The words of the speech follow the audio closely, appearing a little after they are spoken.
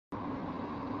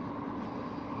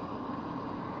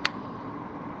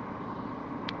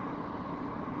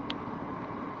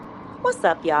What's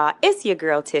up, y'all? It's your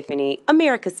girl Tiffany,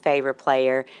 America's favorite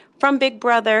player from Big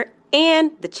Brother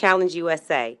and the Challenge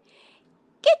USA.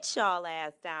 Get y'all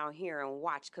ass down here and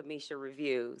watch Kamisha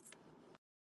reviews.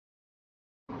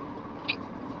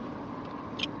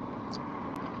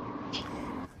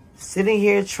 Sitting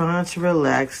here trying to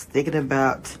relax, thinking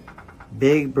about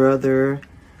Big Brother,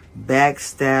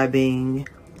 backstabbing,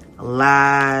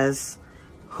 lies,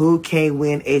 who can't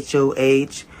win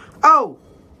HOH. Oh,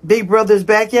 Big Brother's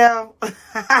back, y'all.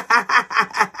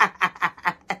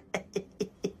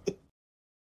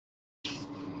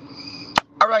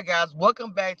 All right, guys,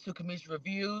 welcome back to Kamisha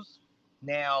Reviews.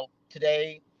 Now,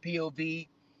 today, POV.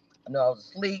 I know I was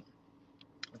asleep.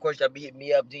 Of course, y'all be hitting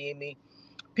me up, DM me.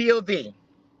 POV.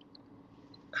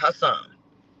 Hassan.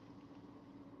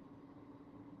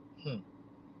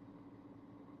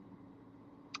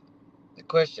 The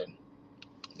question.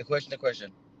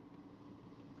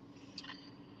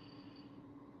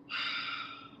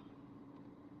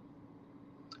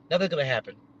 Nothing's gonna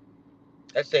happen.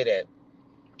 Let's say that.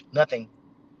 Nothing.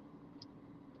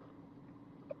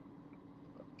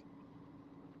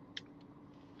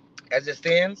 As it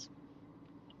stands,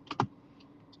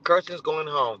 Kirsten's going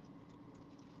home.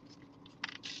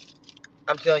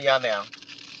 I'm telling y'all now.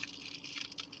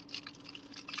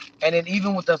 And then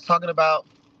even with us talking about,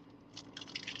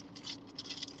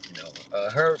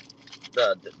 her,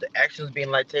 the actions being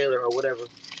like Taylor or whatever,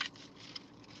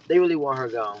 they really want her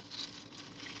gone.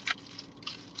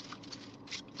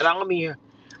 And I don't mean,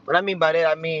 what I mean by that,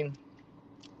 I mean,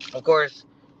 of course,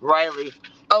 Riley.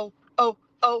 Oh,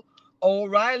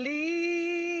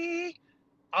 O'Reilly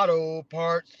Auto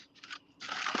Parts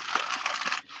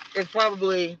is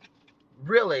probably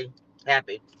really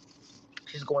happy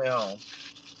she's going home.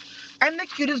 And the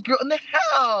cutest girl in the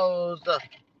house.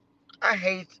 I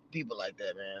hate people like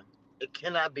that, man. It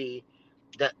cannot be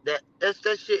that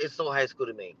shit is so high school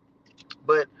to me.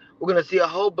 But we're gonna see a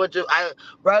whole bunch of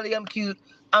Riley, I'm cute.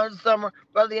 I'm Summer.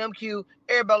 Riley, I'm cute.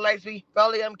 Everybody likes me.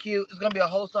 Riley, I'm cute. It's gonna be a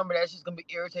whole summer that's just gonna be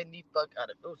irritating the fuck out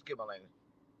of. Oh, skip my language.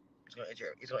 It's gonna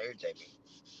irritate me.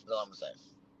 That's all I'm gonna say.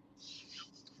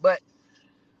 But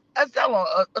that's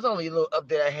only a little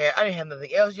update I had. I didn't have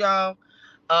nothing else, y'all.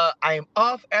 I am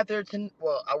off after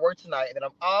I work tonight, and then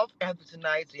I'm off after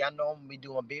tonight. So y'all know I'm gonna be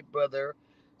doing Big Brother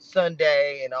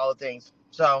Sunday and all the things.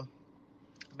 So I'm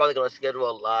probably gonna schedule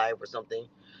a live or something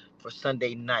for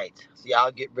Sunday night. So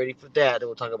y'all get ready for that. And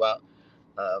we'll talk about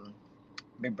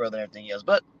Big Brother and everything else.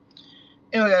 But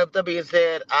anyway, with that being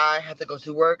said, I have to go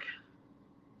to work.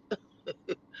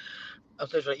 I'm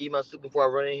still trying to eat my soup before I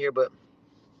run in here, but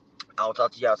I'll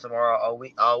talk to y'all tomorrow all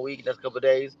week, next couple of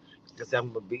days. Just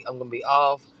I'm gonna be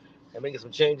off and making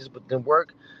some changes within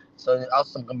work. So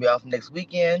also I'm gonna be off next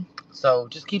weekend. So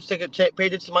just keep pay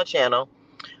attention to my channel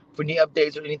for any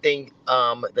updates or anything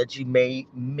that you may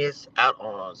miss out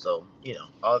on. So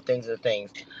all the things are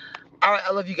things. All right,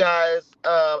 I love you guys.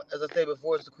 As I said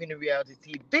before, it's the Queen of Reality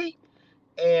TV.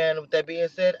 And with that being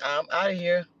said, I'm out of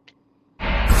here.